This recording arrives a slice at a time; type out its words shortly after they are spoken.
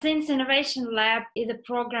Since Innovation Lab is a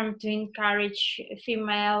program to encourage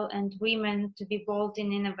female and women to be bold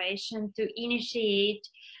in innovation, to initiate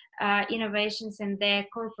innovations in their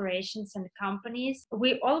corporations and companies,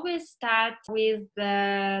 we always start with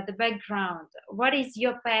the background. What is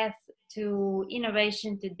your path to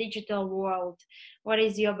innovation, to digital world? What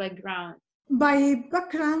is your background? By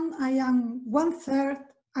background, I am 1/3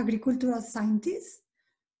 agricultural scientist,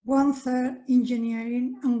 1/3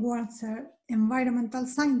 engineering, and 1/3 environmental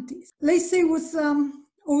scientist. Let's say was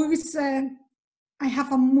always I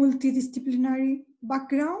have a multidisciplinary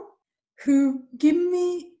background who give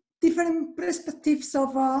me different perspectives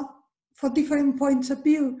of for different points of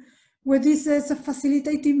view, where this is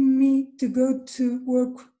facilitating me to go to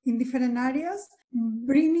work in different areas,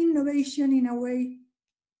 bring innovation in a way,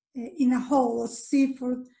 in a whole, or see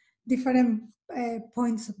for different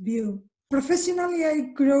points of view. Professionally, I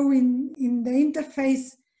grow in the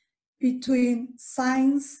interface between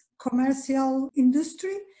science, commercial,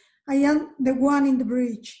 industry. I am the one in the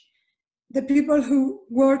bridge, the people who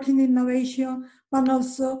work in innovation, but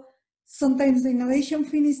also sometimes the innovation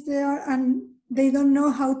finish there and they don't know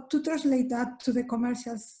how to translate that to the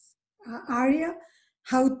commercial area,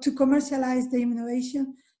 how to commercialize the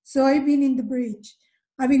innovation. So I've been in the bridge.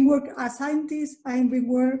 I've been working as scientist, I've been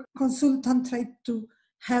work consultant, try to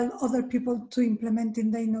help other people to implement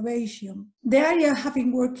in the innovation. The area I have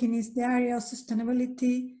been working is the area of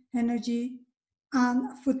sustainability, energy, and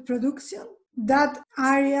food production. That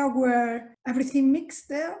area where everything mixed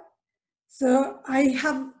there. So I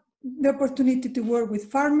have the opportunity to work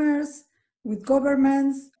with farmers, with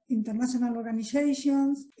governments, international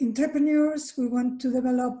organizations, entrepreneurs who want to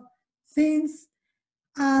develop things,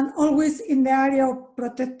 and always in the area of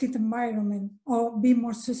protected environment or be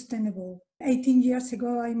more sustainable. 18 years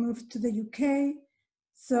ago, I moved to the UK.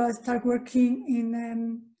 So I started working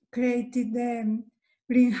in creating the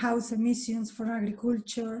greenhouse emissions for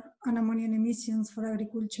agriculture and ammonia emissions for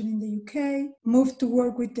agriculture in the UK. Moved to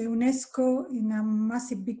work with the UNESCO in a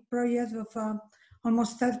massive big project of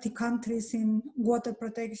almost 30 countries in water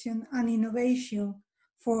protection and innovation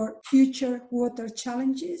for future water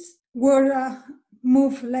challenges.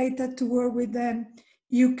 Moved later to work with the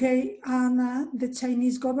UK and the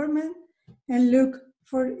Chinese government and look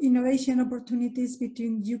for innovation opportunities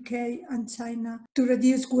between UK and China to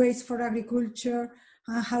reduce waste for agriculture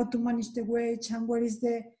and how to manage the waste and what is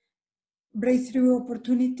the breakthrough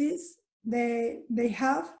opportunities they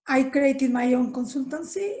have. I created my own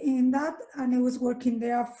consultancy in that and I was working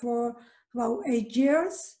there for about 8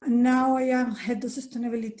 years. And now I am head of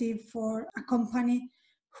sustainability for a company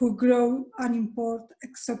who grow and import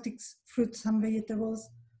exotic fruits and vegetables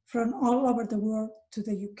from all over the world to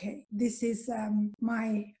the UK. This is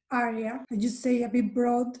my area. I just say a bit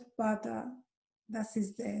broad, but that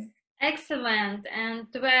is the... Excellent, and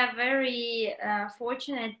we are very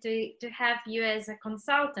fortunate to have you as a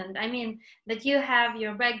consultant. I mean, that you have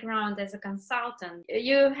your background as a consultant.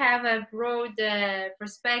 You have a broad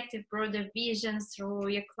perspective, broader visions through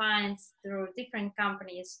your clients, through different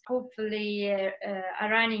companies, hopefully are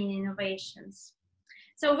running innovations.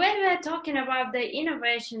 So when we are talking about the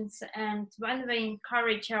innovations and when we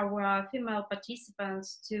encourage our female participants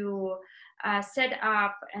to set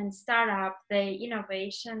up and start up the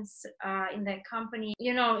innovations in their company,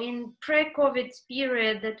 you know, in pre-COVID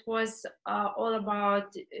period, that was all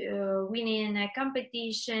about winning a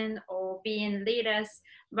competition or being leaders.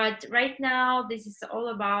 But right now, this is all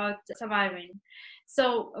about surviving.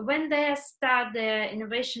 So when they start the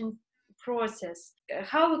innovation process,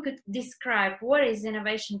 how we could describe what is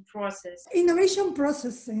innovation process? Innovation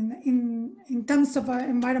process in terms of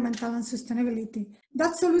environmental and sustainability,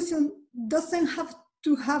 that solution doesn't have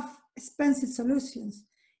to have expensive solutions.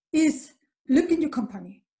 Is look in your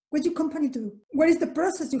company. What your company do? What is the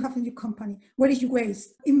process you have in your company? What is your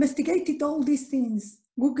waste? Investigated all these things.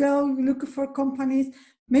 Google, look for companies.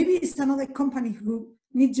 Maybe it's another company who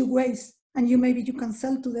needs your waste and maybe you can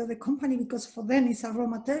sell to the other company because for them it's a raw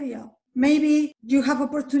material. Maybe you have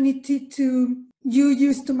opportunity you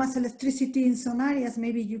use too much electricity in some areas.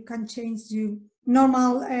 Maybe you can change your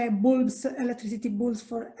normal bulbs, electricity bulbs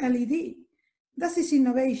for LED. That is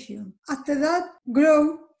innovation. After that,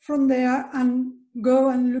 grow from there and go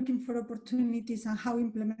and looking for opportunities and how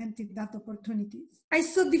implemented that opportunities. I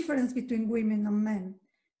saw difference between women and men.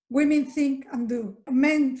 Women think and do.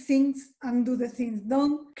 Men think and do the things,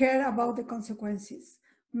 don't care about the consequences.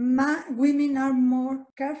 Women are more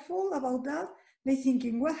careful about that. They're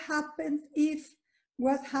thinking, what happened if,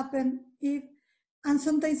 and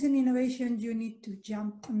sometimes in innovation, you need to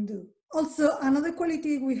jump and do. Also, another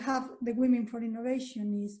quality we have, the women for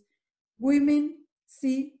innovation, is women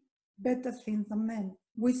see better things than men.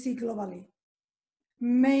 we see globally.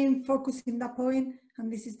 Main focus in that point,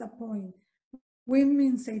 and this is the point.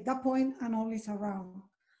 Women say that point and all is around.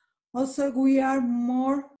 Also, we are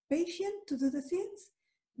more patient to do the things.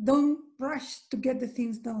 Don't rush to get the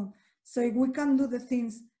things done. So if we can do the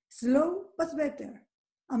things slow but better,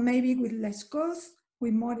 and maybe with less cost,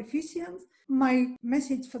 with more efficiency. My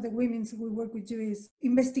message for the women who work with you is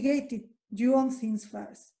investigate it, your own things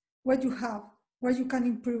first. What you have, what you can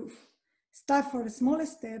improve. Start for a small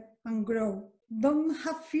step and grow. Don't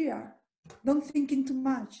have fear. Don't think too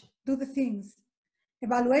much. Do the things.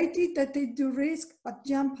 Evaluate it, take the risk, but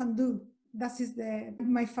jump and do. That is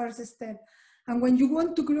my first step. And when you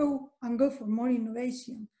want to grow and go for more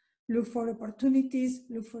innovation, look for opportunities,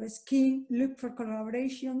 look for a scheme, look for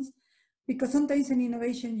collaborations, because sometimes in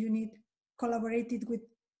innovation you need collaborated with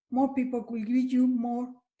more people who will give you more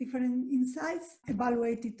different insights,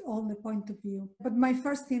 evaluate it all the point of view. But my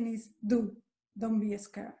first thing is don't be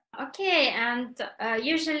scared. Okay, and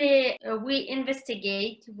usually we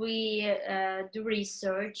investigate, we do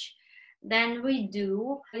research, then we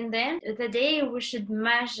do. And then the day we should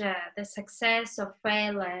measure the success or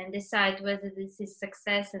failure and decide whether this is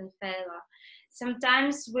success and failure.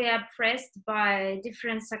 Sometimes we are pressed by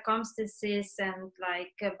different circumstances and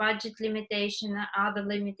like budget limitation, other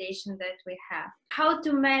limitation that we have. How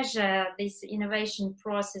to measure this innovation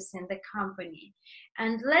process in the company?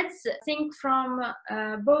 And let's think from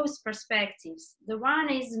both perspectives. The one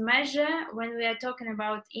is measure when we are talking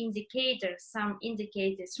about indicators, some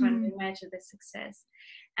indicators when we measure the success.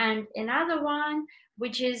 And another one,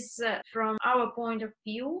 which is from our point of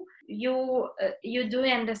view, you do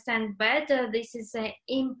understand better, this is an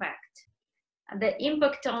impact. The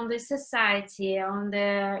impact on the society, on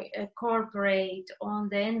the corporate, on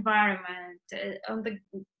the environment, on the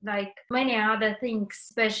like many other things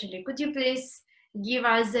especially. Could you please give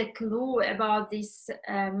us a clue about this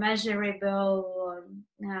measurable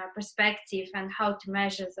perspective and how to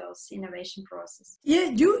measure those innovation process? Yeah,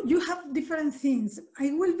 you have different things.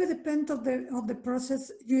 It will be depend of the process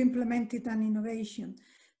you implemented an innovation.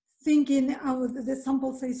 Thinking out the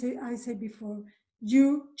samples I say before,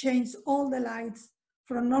 you change all the lights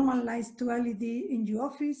from normal lights to LED in your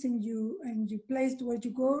office and you place where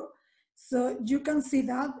you go. So you can see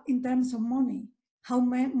that in terms of money. How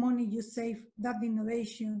much money you save that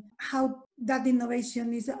innovation, how that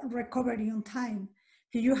innovation is recovery on time.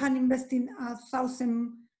 If you had invested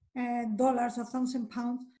 $1,000 or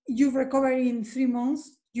 £1,000, you recover in 3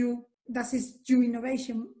 months. That is your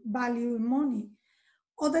innovation value in money.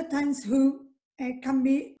 Other times, who can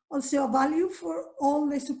be also a value for all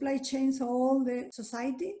the supply chains or all the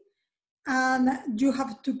society. And you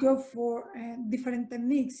have to go for different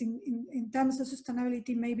techniques. In terms of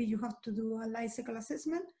sustainability, maybe you have to do a life cycle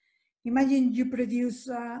assessment. Imagine you produce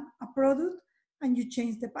a product and you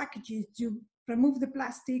change the packages. You remove the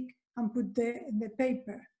plastic and put the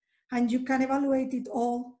paper. And you can evaluate it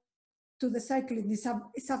all to the cycling.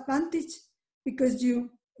 It's advantage because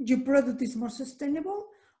your product is more sustainable.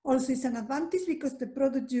 Also, it's an advantage because the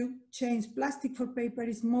product you change plastic for paper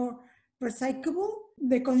is more recyclable.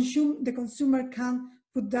 The consumer can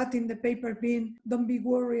put that in the paper bin. Don't be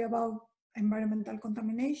worried about environmental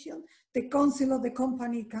contamination. The council of the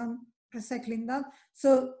company can recycling that.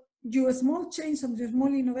 So your small change and your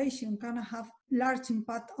small innovation can have large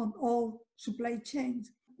impact on all supply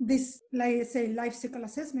chains. This, like I say, life cycle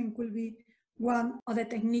assessment will be one of the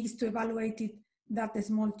techniques to evaluate it, that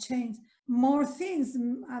small change. More things,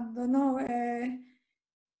 I don't know,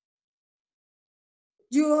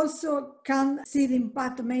 you also can see the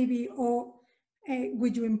impact maybe or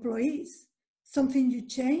with your employees. Something you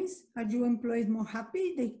change, are your employees more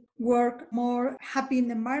happy? They work more happy in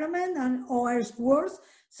the environment and or is worse.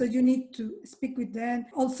 So you need to speak with them.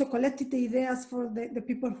 Also collect the ideas for the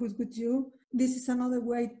people who's with you. This is another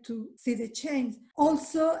way to see the change.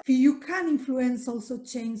 Also, you can influence also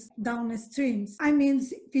change downstreams. I mean,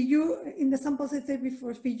 if you, in the samples I said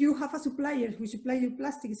before, if you have a supplier who supply you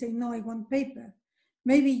plastic, say, no, I want paper.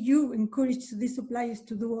 Maybe you encourage these suppliers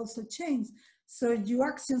to do also change. So your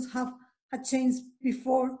actions have a change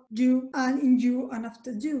before you and in you and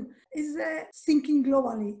after you. It's thinking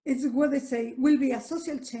globally. It's what they say will be a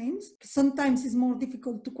social change. Sometimes it's more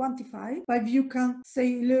difficult to quantify, but you can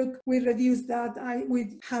say, look, we reduce that,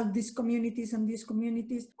 we help these communities and these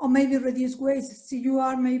communities, or maybe reduce waste. So you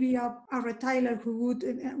are maybe a retailer who would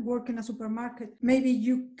work in a supermarket. Maybe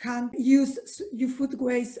you can use your food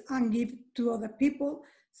waste and give to other people.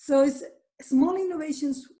 So small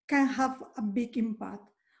innovations can have a big impact.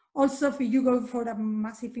 Also, if you go for a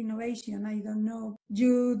massive innovation, I don't know,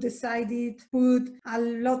 you decided to put a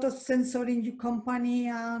lot of sensor in your company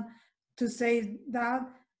and to say that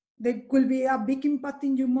there will be a big impact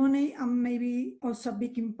in your money and maybe also a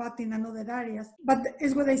big impact in another areas. But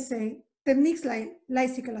it's what I say, techniques like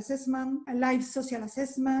life cycle assessment, life social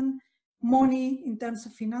assessment, money in terms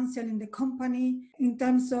of financial in the company, in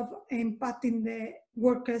terms of impacting the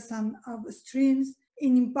workers and upstreams,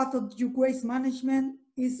 in impact of your waste management,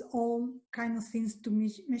 is all kind of things to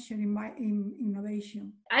measure in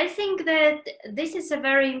innovation. I think that this is a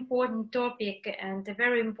very important topic and a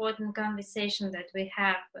very important conversation that we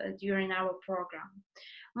have during our program.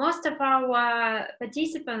 Most of our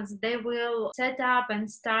participants, they will set up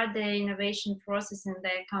and start the innovation process in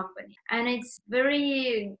their company. And it's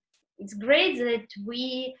great that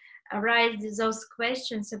we raise those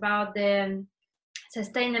questions about the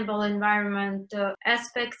sustainable environment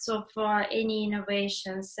aspects of any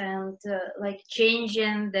innovations, and like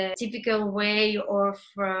changing the typical way of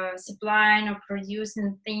supplying or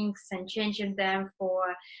producing things and changing them for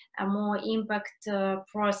more impact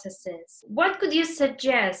processes. What could you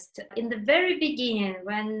suggest in the very beginning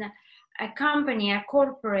when a company, a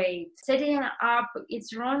corporate, setting up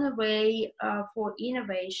its own way for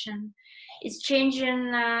innovation? It's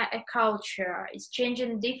changing a culture, it's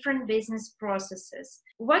changing different business processes.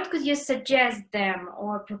 What could you suggest them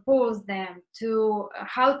or propose them to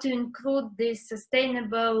how to include these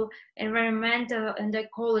sustainable environmental and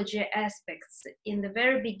ecology aspects in the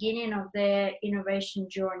very beginning of the innovation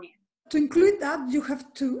journey? To include that, you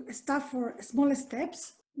have to start for small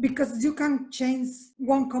steps, because you can change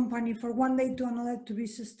one company from one day to another to be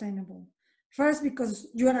sustainable. First, because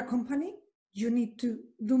you are a company, you need to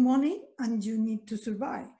do money and you need to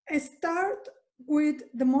survive. Start with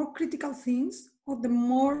the more critical things or the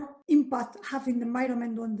more impact have in the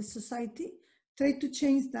environment or in the society. Try to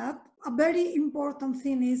change that. A very important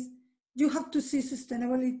thing is you have to see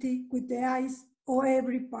sustainability with the eyes of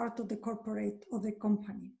every part of the corporate or the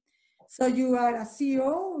company. So you are a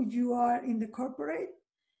CEO, you are in the corporate,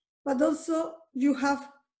 but also you have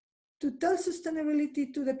to tell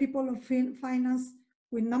sustainability to the people of finance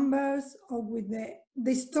with numbers or with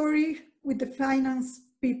the story with the finance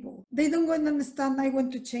people. They don't want to understand, I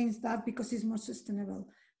want to change that because it's more sustainable.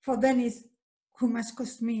 For them it's how much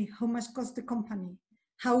cost me, how much cost the company,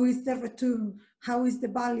 how is the return, how is the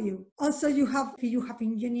value. Also you have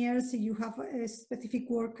engineers, you have specific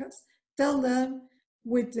workers, tell them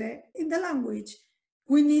in the language,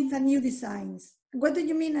 we need a new designs. What do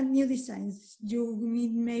you mean a new designs? You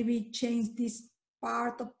mean maybe change this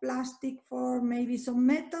part of plastic for maybe some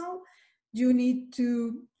metal? You need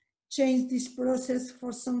to change this process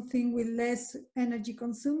for something with less energy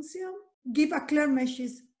consumption? Give a clear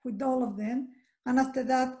message with all of them, and after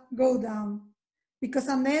that, go down. Because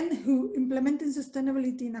and then who implementing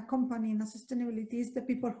sustainability in a company, in a sustainability is the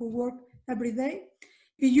people who work every day.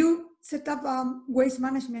 If you set up waste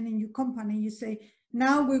management in your company, you say,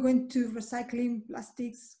 now we're going to recycling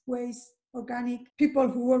plastics, waste, organic. People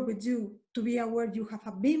who work with you to be aware you have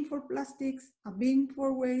a bin for plastics, a bin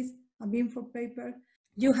for waste, a bin for paper.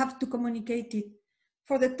 You have to communicate it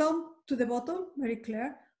for the top to the bottom, very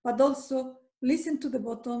clear, but also listen to the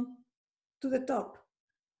bottom to the top,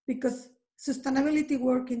 because sustainability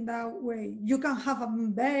works in that way. You can have a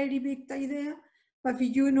very big idea, but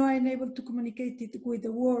if you're not able to communicate it with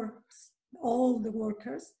the works, all the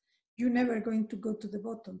workers, you're never going to go to the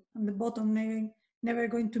bottom, and the bottom never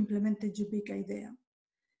going to implement your big idea.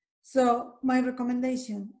 So my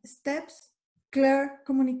recommendation, steps, clear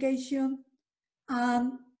communication,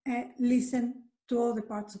 and listen to all the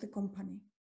parts of the company.